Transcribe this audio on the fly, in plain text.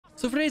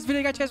So for today's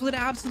video, guys, with an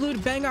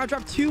absolute banger, I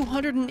dropped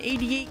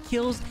 288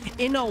 kills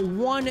in a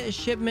one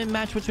shipment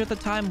match, which at the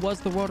time was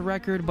the world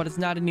record, but it's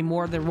not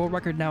anymore. The world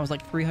record now is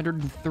like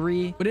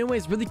 303. But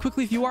anyways, really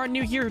quickly, if you are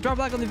new here, drop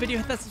a like on the video,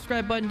 hit that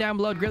subscribe button down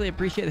below. I'd greatly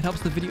appreciate it. It helps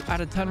the video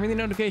out a ton. Ring the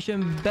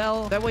notification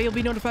bell. That way you'll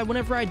be notified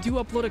whenever I do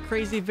upload a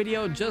crazy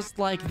video just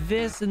like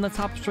this. And let's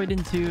hop straight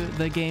into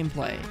the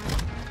gameplay.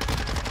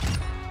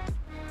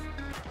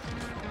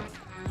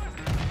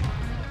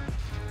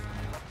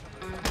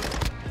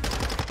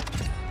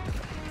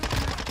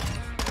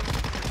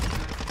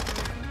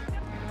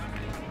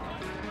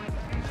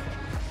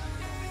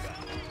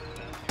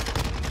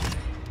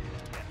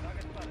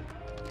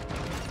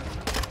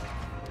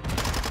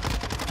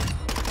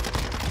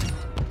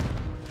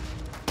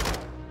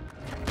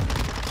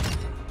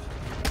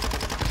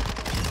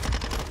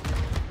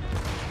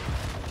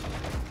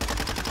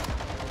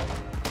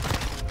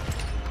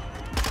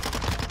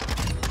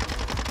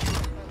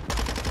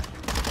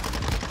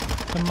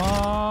 Come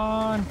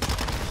on.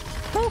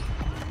 Woo.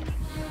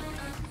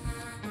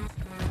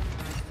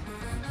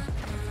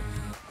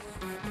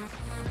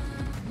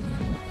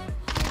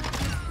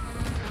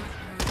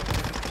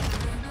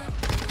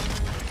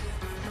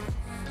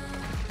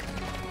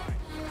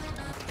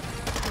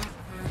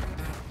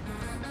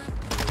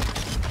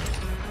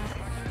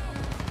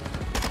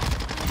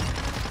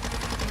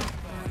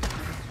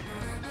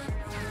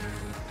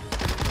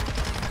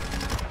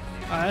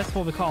 That's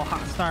what we call a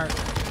hot start.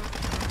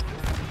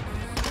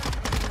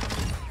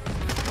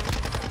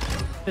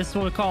 This is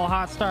what we call a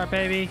hot start,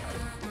 baby.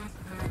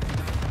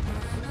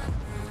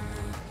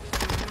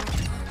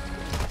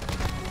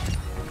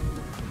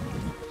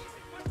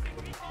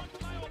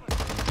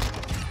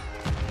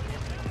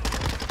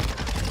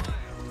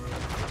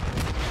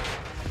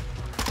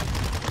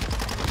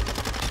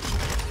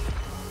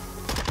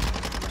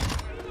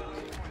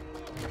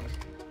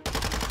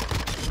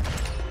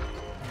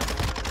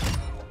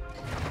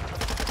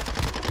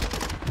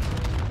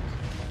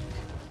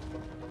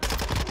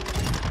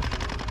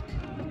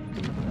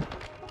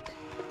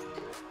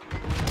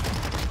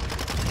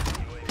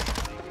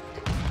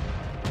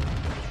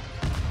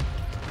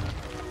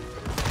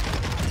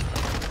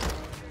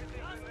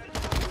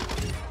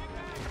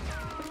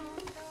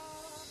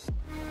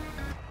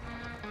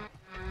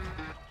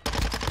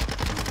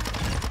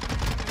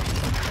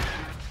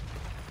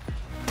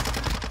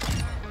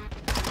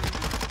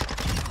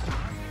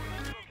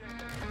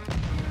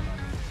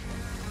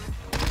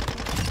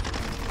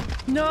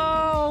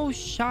 No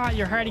shot,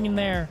 you're hiding in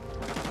there.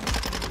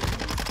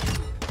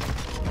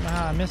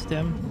 Ah, I missed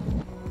him.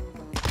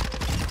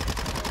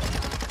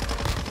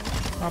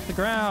 Off the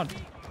ground.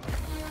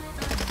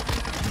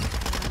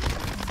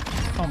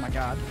 Oh my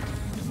god.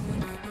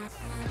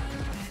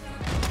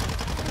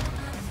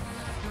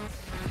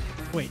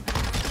 Wait.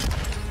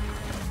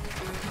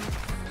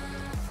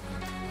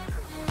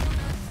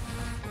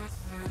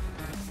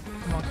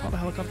 Come on, call the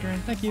helicopter in.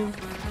 Thank you.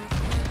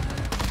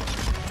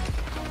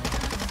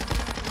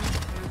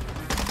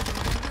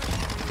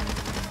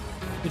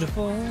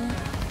 Beautiful.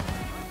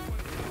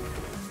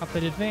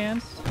 Update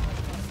advance.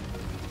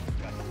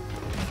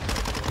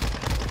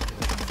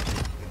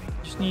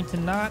 Just need to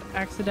not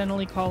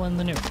accidentally call in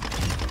the nuke.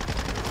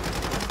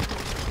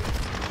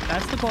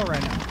 That's the goal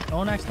right now.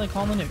 Don't accidentally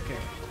call in the nuke here.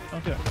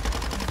 Don't do it.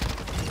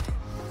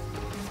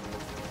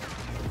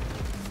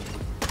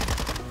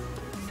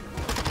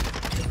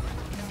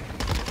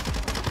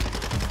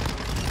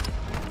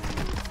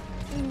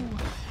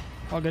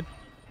 Ooh. All good.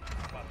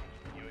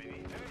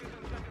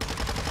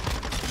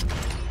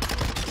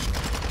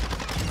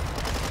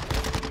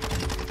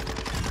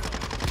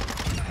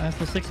 That's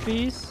the 6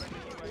 piece.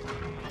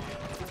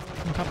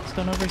 Pop the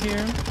stun over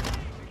here.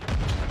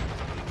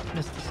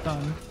 Missed the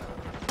stun.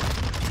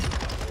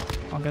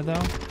 All good though.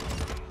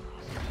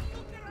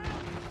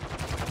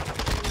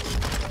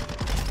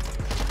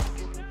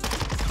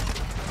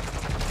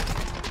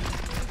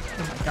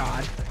 Oh my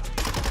god.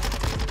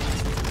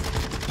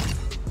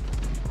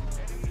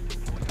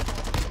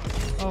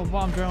 Oh,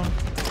 bomb drone.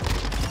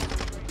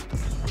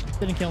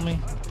 Didn't kill me.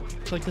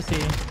 Click to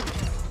see.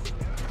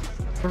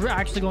 We're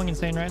actually going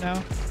insane right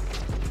now.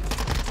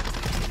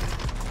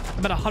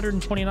 I'm at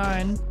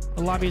 129.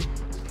 The lobby's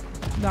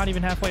not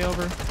even halfway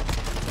over.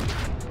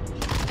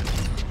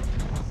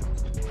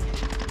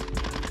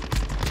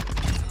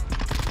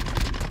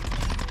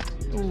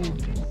 Ooh.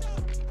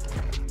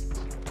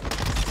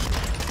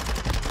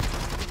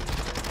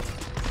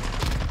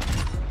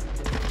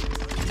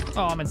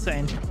 Oh, I'm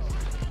insane.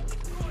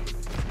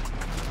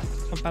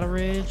 Battle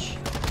rage.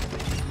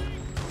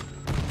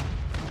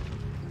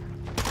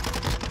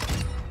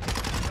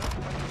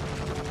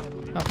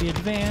 Copy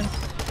advance.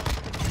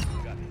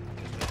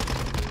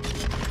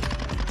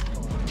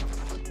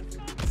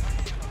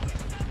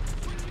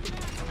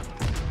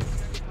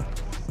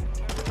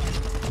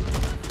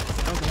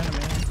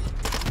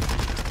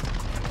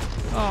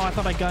 Oh, I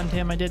thought I gunned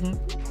him. I didn't.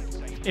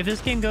 If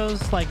this game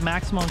goes like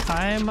maximum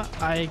time,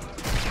 I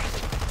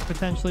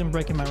potentially am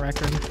breaking my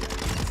record.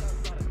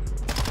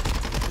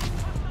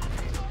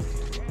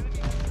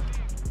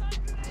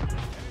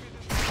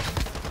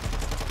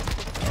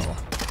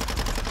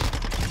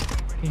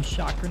 These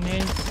shot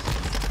grenades.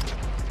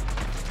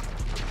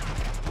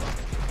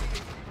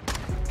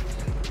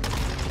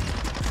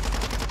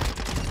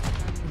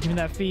 Give me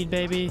that feed,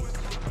 baby.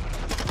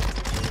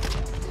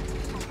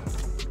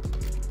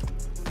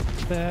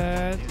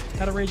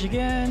 Gotta rage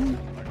again.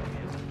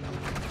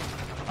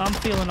 I'm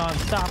feeling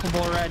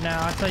unstoppable right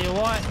now. I tell you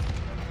what,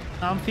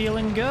 I'm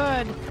feeling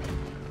good.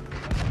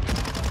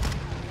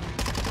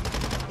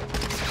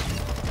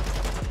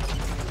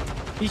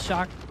 These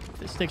shock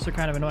sticks are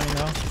kind of annoying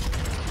though.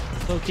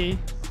 Low key.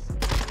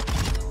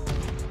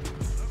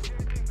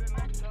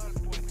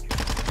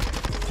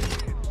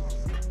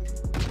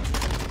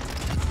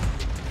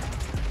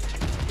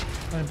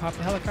 Go ahead and pop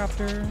the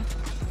helicopter.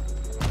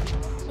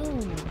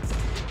 Ooh.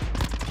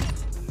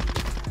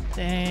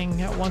 Dang,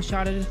 got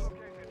one-shotted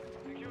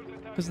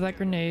because of that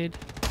grenade.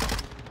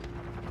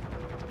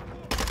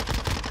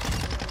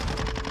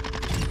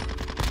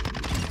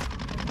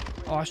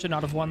 Oh, I should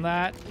not have won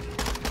that.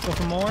 Go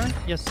for more.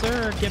 Yes,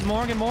 sir. Get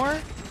more, get more.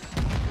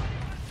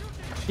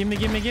 Give me,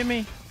 give me, give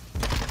me.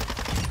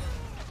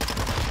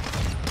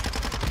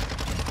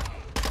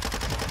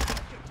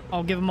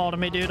 I'll give them all to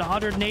me, dude.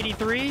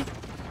 183.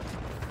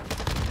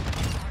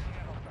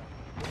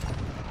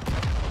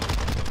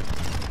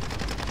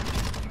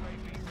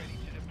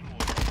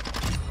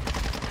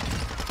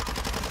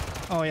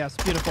 Oh, yes.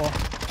 Beautiful.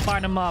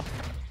 Line them up.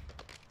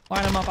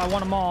 Line them up. I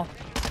want them all.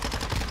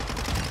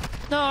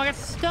 No, I got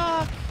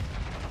stuck.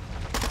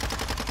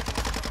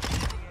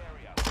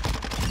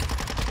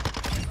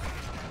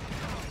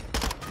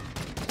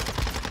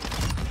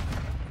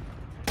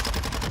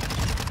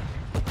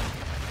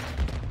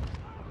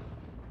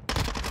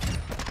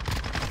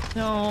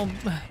 No,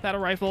 battle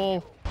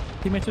rifle.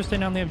 Teammates are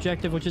staying on the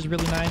objective, which is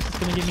really nice. It's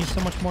going to give me so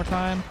much more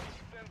time.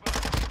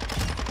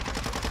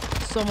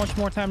 So much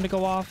more time to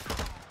go off.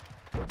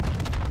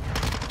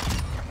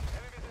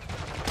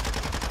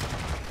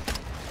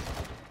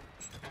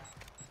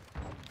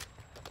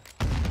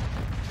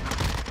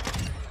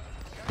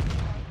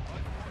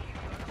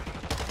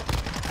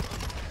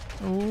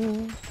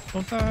 Oh,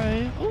 don't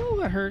die. Oh,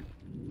 that hurt.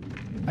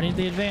 I need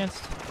the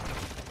advanced.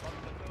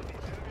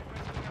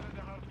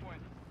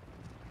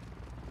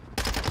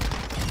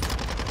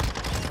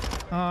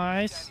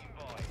 Nice.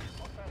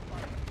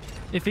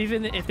 If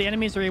the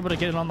enemies are able to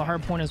get it on the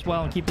hard point as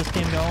well and keep this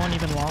game going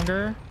even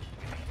longer.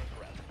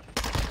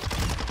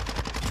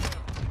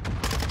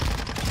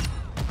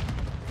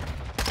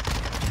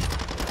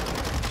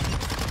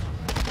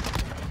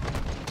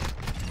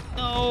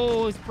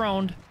 Oh, it's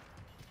prone.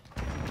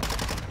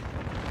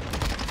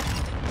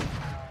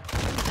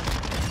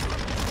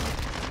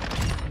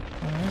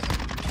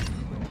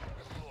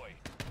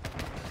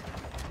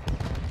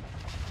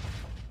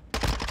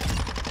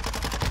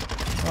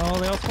 Oh,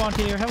 they all spawned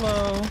here.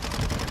 Hello.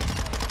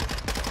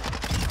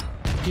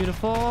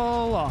 Beautiful.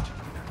 Oh.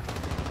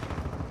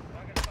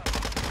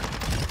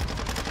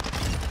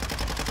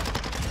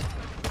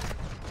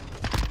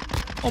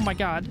 Oh my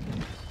god.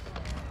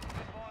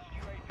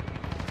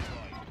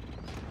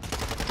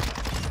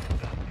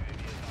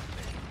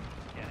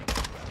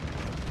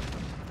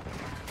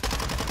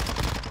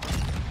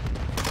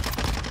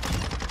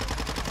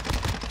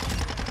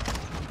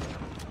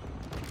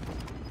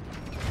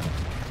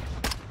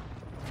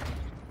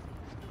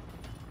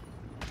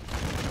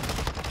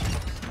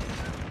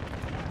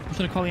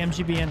 I'm gonna call the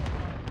MGB in.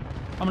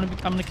 I'm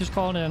gonna just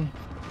call it in.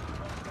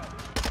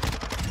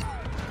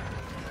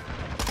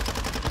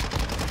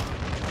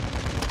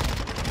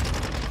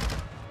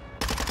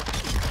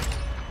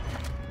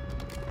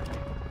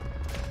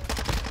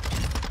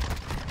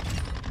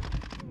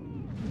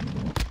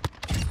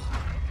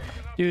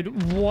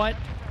 Dude, what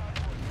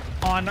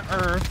on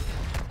earth?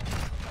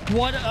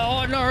 What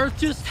on earth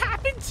just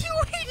happened to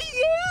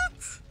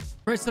idiots?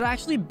 All right, so to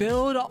actually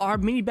build our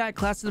MINIBAK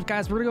class setup,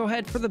 guys, we're gonna go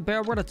ahead for the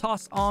barrel. We're gonna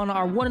toss on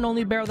our one and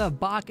only barrel, the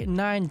Bach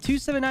 9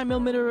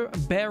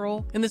 279mm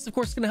barrel, and this of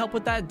course is gonna help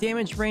with that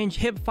damage range,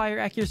 hip fire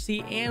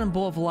accuracy, and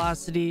bullet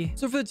velocity.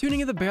 So for the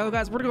tuning of the barrel,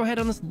 guys, we're gonna go ahead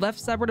on this left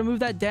side. We're gonna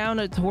move that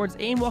down towards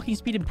aim walking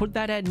speed and put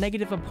that at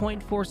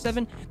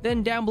 -0.47.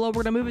 Then down below,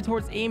 we're gonna move it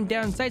towards aim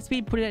down sight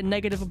speed, put it at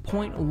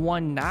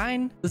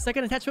 -0.19. The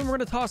second attachment we're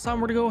gonna toss on,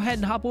 we're gonna go ahead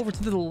and hop over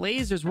to the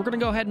lasers. We're gonna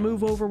go ahead and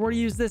move over. We're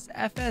gonna use this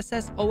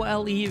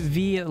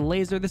FSSOLEV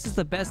laser. This is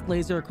the best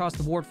laser across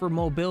the board for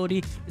mobility.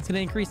 It's going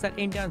to increase that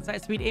aim down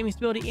sight speed, aiming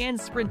stability, and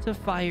sprint to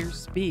fire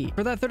speed.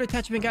 For that third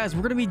attachment, guys,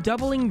 we're going to be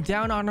doubling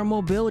down on our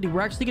mobility.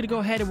 We're actually going to go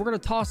ahead and we're going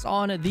to toss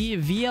on the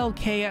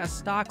VLK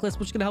stock list,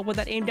 which is going to help with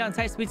that aim down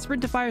sight speed,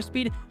 sprint to fire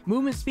speed,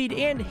 movement speed,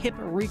 and hip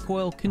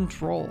recoil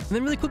control. And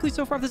then really quickly,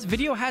 so far, if this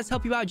video has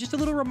helped you out, just a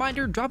little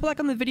reminder, drop a like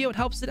on the video. It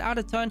helps it out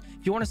a ton.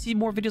 If you want to see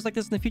more videos like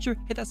this in the future,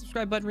 hit that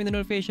subscribe button, ring the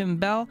notification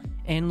bell,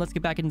 and let's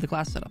get back into the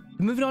class setup.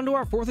 Moving on to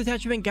our fourth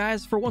attachment,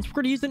 guys. For once, we're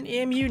going to use an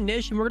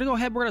ammunition. We're going to go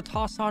ahead. We're going to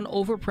toss on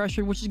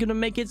overpressure, which is going to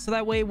make it so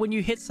that way when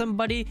you hit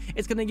somebody,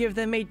 it's going to give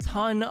them a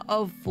ton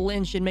of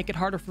flinch and make it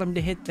harder for them to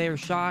hit their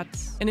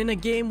shots. And in a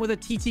game with a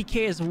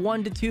TTK is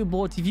 1 to 2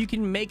 bullets, if you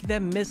can make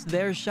them miss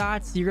their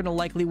shots, you're going to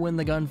likely win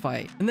the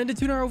gunfight. And then to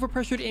tune our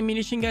overpressured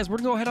ammunition, guys, we're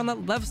going to go ahead on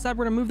that left side.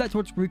 We're going to move that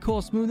towards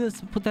recoil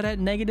smoothness, put that at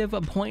negative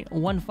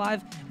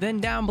 0.15. Then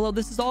down below,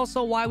 this is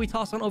also why we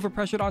toss on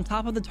overpressured. On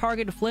top of the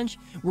target flinch,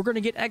 we're going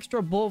to get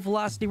extra bullet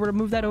velocity. We're going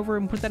to move that over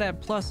and put that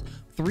at plus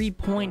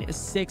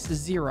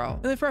 3.60.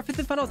 And then for our fifth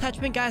and final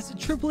attachment, guys,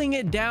 tripling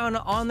it down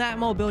on that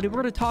mobility,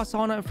 we're going to toss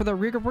on it for the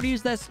rear grip. We're going to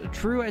use this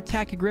true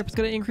attack grip. It's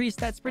going to increase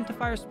that sprint to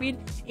fire speed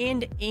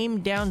and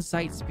aim down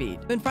sight speed.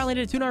 Then finally,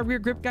 to tune our rear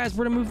grip, guys,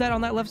 we're going to move that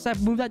on that left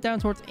side, move that down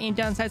towards aim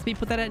down sight speed,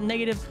 put that at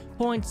negative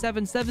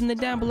 0.77. Then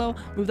down below,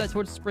 move that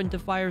towards sprint to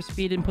fire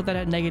speed and put that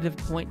at negative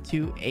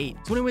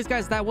 0.28. So anyways,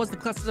 guys, that was the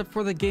class setup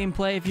for the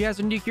gameplay. If you guys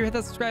are new here, hit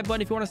that subscribe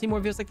button if you want to see more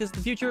videos like this in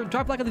the future.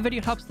 Drop a like on the video.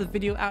 It helps the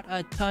video out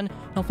a ton.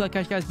 Hopefully I'll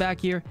catch you guys back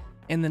here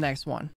in the next one.